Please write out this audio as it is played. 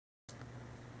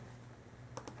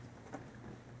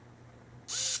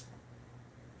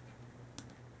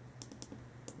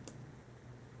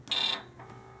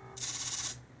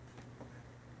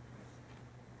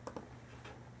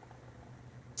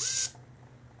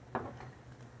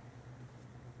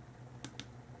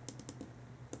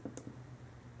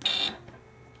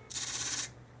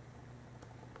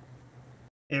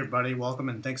Hey everybody, welcome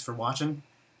and thanks for watching.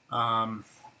 Um,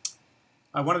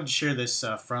 I wanted to share this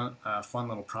fun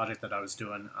little project that I was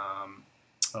doing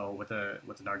with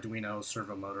an Arduino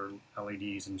servo motor,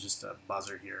 LEDs, and just a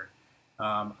buzzer here.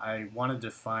 I wanted to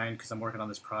find, because I'm working on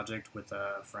this project with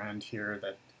a friend here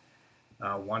that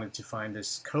wanted to find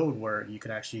this code where you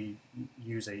could actually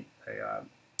use a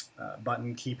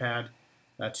button keypad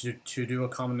to do a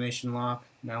combination lock.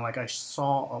 Now, like I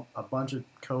saw a bunch of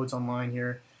codes online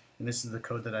here, and this is the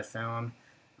code that I found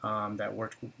that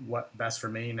worked best for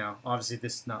me. Now, obviously,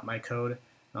 this is not my code.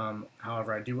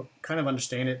 However, I do kind of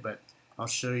understand it, but I'll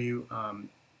show you.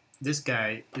 This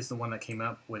guy is the one that came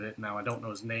up with it. Now, I don't know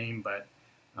his name, but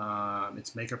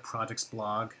it's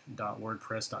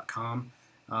makerprojectsblog.wordpress.com,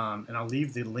 and I'll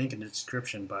leave the link in the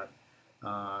description. But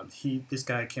this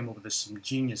guy came up with some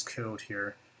genius code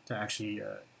here to actually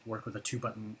work with a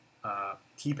two-button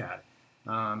keypad.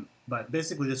 But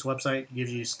basically, this website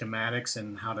gives you schematics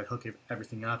and how to hook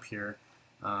everything up here.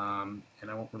 And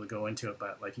I won't really go into it,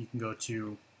 but like you can go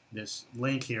to this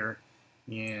link here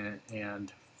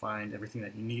and find everything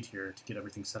that you need here to get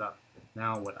everything set up.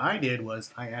 Now, what I did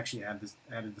was I actually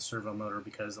added the servo motor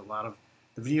because a lot of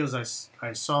the videos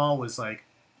I saw was like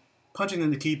punching in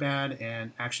the keypad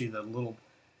and actually the little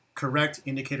correct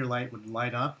indicator light would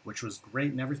light up, which was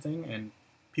great and everything. And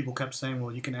people kept saying,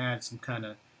 well, you can add some kind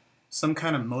of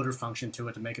motor function to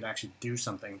it to make it actually do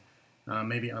something.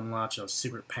 Maybe unlatch a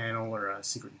secret panel or a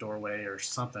secret doorway or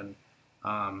something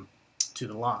to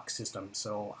the lock system.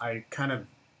 So I kind of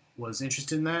was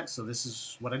interested in that, so this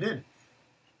is what I did.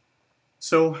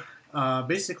 So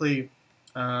basically,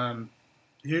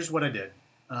 here's what I did.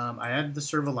 I added the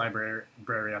servo library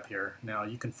up here. Now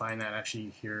you can find that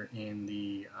actually here in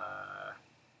the,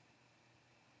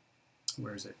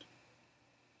 where is it?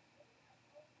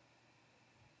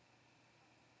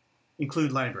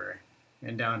 Include library,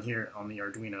 and down here on the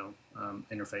Arduino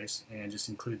interface, and just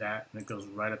include that, and it goes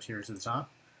right up here to the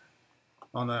top.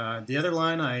 On the other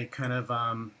line, I kind of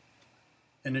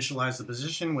initialize the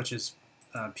position, which is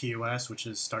POS, which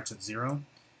starts at 0.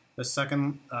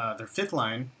 Their fifth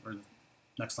line, or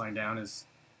next line down, is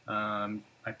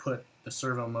I put the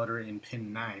servo motor in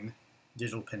pin 9,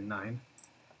 digital pin 9,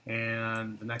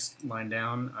 and the next line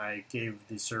down, I gave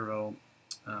the servo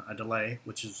a delay,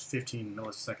 which is 15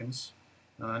 milliseconds.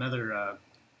 Another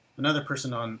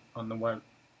person on the web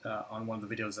on one of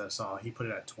the videos that I saw, he put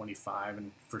it at 25,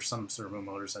 and for some servo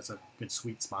motors, that's a good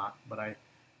sweet spot. But I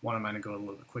wanted mine to go a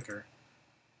little bit quicker.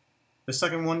 The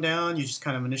second one down, you just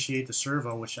kind of initiate the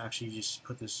servo, which actually you just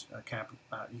put this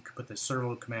you could put the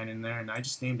servo command in there, and I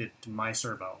just named it my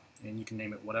servo, and you can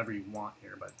name it whatever you want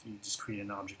here, but you just create an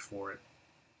object for it,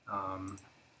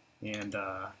 and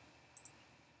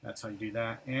that's how you do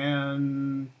that.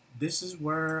 And this is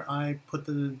where I put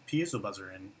the piezo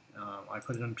buzzer in. I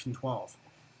put it on pin 12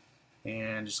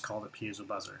 and just called it piezo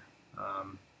buzzer.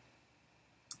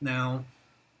 Now,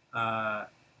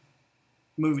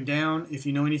 moving down, if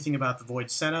you know anything about the void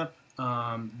setup,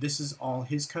 this is all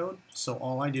his code. So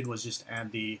all I did was just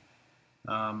add the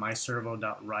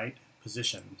myservo.write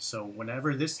position. So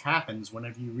whenever this happens,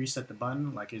 whenever you reset the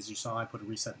button, like as you saw, I put a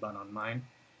reset button on mine,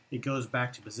 it goes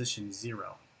back to position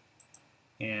 0.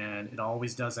 And it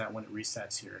always does that when it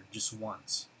resets here, just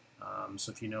once.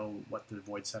 So if you know what the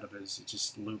void setup is, it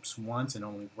just loops once and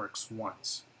only works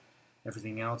once.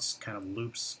 Everything else kind of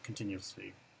loops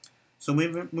continuously. So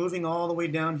moving all the way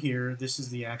down here, this is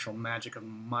the actual magic of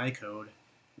my code,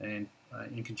 and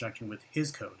in conjunction with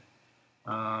his code.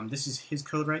 This is his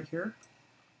code right here,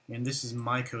 and this is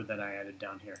my code that I added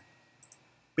down here.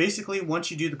 Basically, once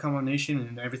you do the combination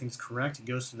and everything's correct, it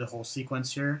goes through the whole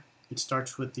sequence here. It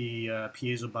starts with the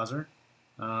piezo buzzer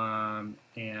and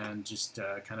just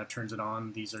kind of turns it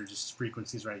on. These are just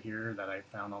frequencies right here that I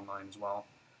found online as well.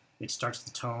 It starts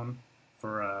the tone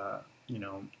for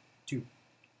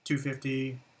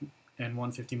 250 and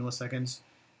 150 milliseconds,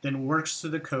 then works through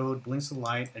the code, blinks the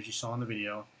light as you saw in the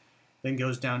video, then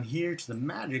goes down here to the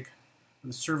magic of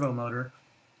the servo motor,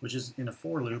 which is in a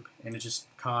for loop, and it just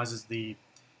causes the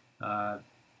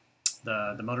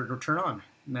motor to turn on.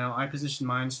 Now, I position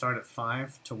mine start at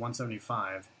 5 to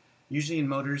 175. Usually in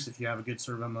motors, if you have a good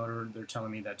servo motor, they're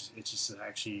telling me that it's just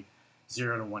actually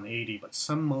 0 to 180. But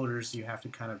some motors you have to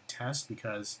kind of test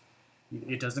because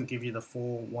it doesn't give you the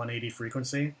full 180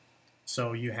 frequency.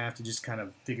 So you have to just kind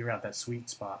of figure out that sweet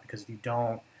spot, because if you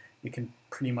don't, it can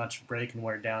pretty much break and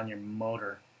wear down your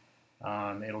motor.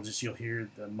 You'll hear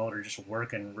the motor just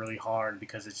working really hard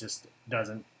because it just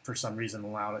doesn't, for some reason,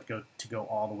 allow it to go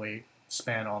all the way,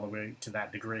 span all the way to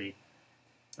that degree.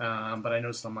 But I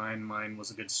noticed on mine was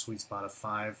a good sweet spot of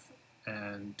 5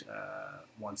 and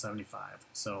 175.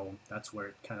 So that's where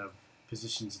it kind of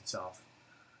positions itself.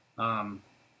 And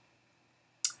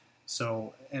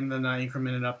then I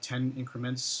incremented up 10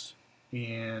 increments,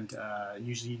 and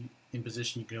usually in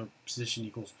position, you go position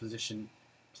equals position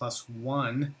plus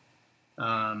 1,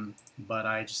 but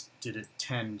I just did it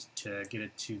 10 to get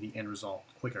it to the end result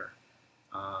quicker.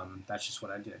 That's just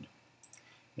what I did.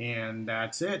 And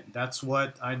that's it. That's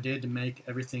what I did to make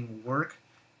everything work.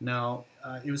 Now,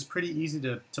 it was pretty easy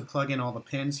to plug in all the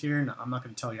pins here. Now, I'm not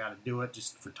going to tell you how to do it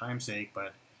just for time's sake,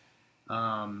 but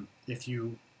if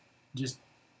you just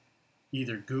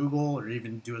either Google or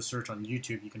even do a search on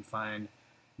YouTube, you can find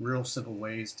real simple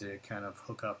ways to kind of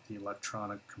hook up the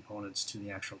electronic components to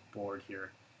the actual board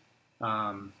here.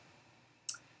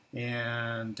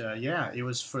 Yeah, it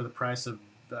was for the price of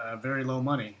very low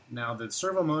money. Now, the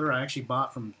servo motor I actually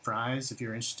bought from Fry's. If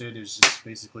you're interested, it's just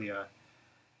basically a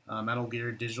Metal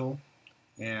Gear digital,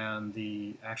 and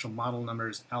the actual model number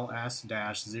is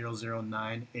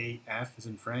LS-009AF as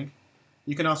in Frank.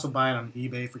 You can also buy it on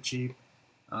eBay for cheap,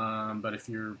 but if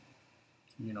you're,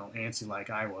 antsy like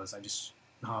I was, I just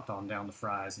hopped on down to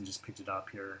Fry's and just picked it up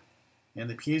here. And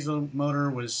the Piezo motor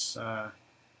was a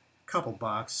couple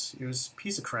bucks. It was a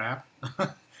piece of crap,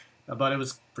 but it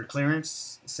was for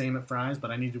clearance. Same at Fry's,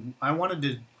 but I wanted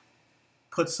to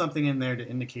put something in there to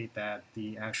indicate that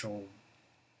the actual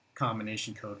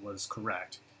combination code was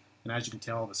correct. And as you can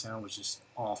tell, the sound was just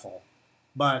awful.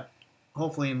 But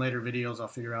hopefully in later videos I'll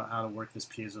figure out how to work this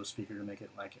piezo speaker to make it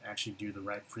actually do the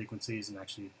right frequencies and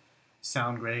actually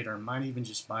sound great, or might even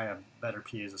just buy a better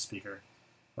piezo speaker,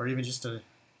 or even just a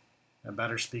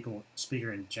better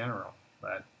speaker in general.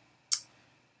 But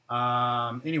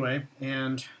anyway,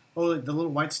 and the little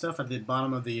white stuff at the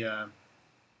bottom of the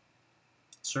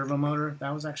servo motor,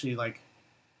 that was actually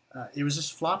it was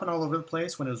just flopping all over the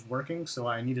place when it was working, so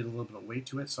I needed a little bit of weight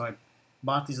to it. So I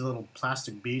bought these little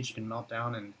plastic beads you can melt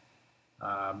down in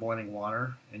boiling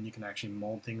water, and you can actually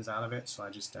mold things out of it. So I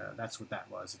just that's what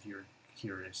that was, if you're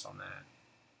curious on that.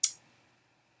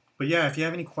 But yeah, if you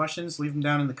have any questions, leave them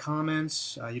down in the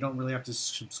comments. You don't really have to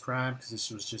subscribe because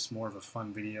this was just more of a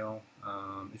fun video.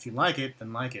 If you like it,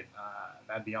 then like it.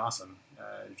 That'd be awesome.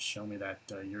 Show me that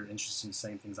you're interested in the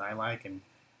same things I like, and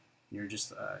you're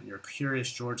just you're a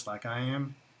curious George like I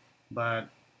am. But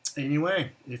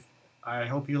anyway, I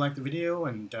hope you liked the video,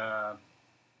 and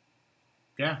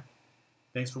yeah,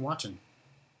 thanks for watching.